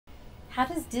How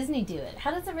does Disney do it?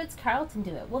 How does the Ritz-Carlton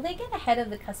do it? Well, they get ahead of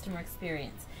the customer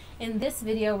experience. In this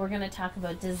video, we're going to talk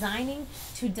about designing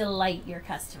to delight your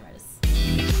customers.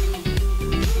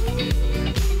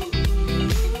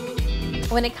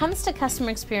 When it comes to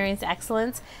customer experience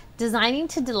excellence, designing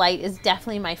to delight is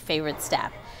definitely my favorite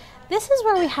step. This is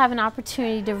where we have an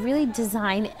opportunity to really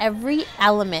design every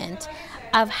element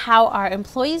of how our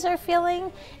employees are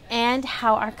feeling and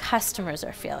how our customers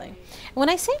are feeling. When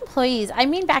I say employees, I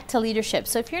mean back to leadership.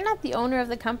 So if you're not the owner of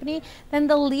the company, then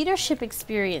the leadership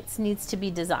experience needs to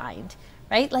be designed,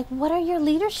 right? Like, what are your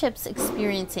leaderships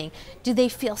experiencing? Do they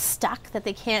feel stuck, that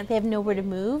they have nowhere to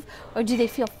move? Or do they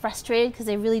feel frustrated because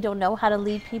they really don't know how to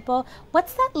lead people?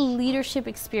 What's that leadership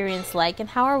experience like,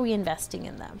 and how are we investing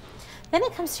in them? Then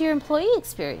it comes to your employee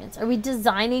experience. Are we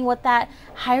designing what that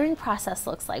hiring process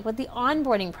looks like, what the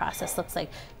onboarding process looks like?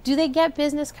 Do they get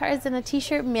business cards and a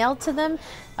t-shirt mailed to them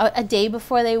a day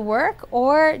before they work,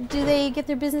 or do they get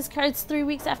their business cards 3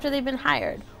 weeks after they've been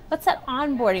hired? What's that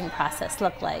onboarding process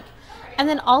look like? And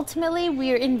then ultimately,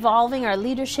 we are involving our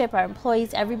leadership, our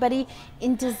employees, everybody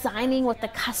in designing what the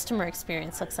customer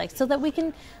experience looks like, so that we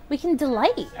can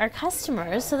delight our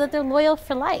customers so that they're loyal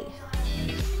for life.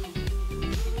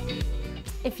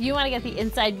 If you want to get the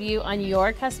inside view on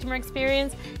your customer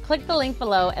experience, click the link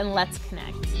below and let's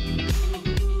connect.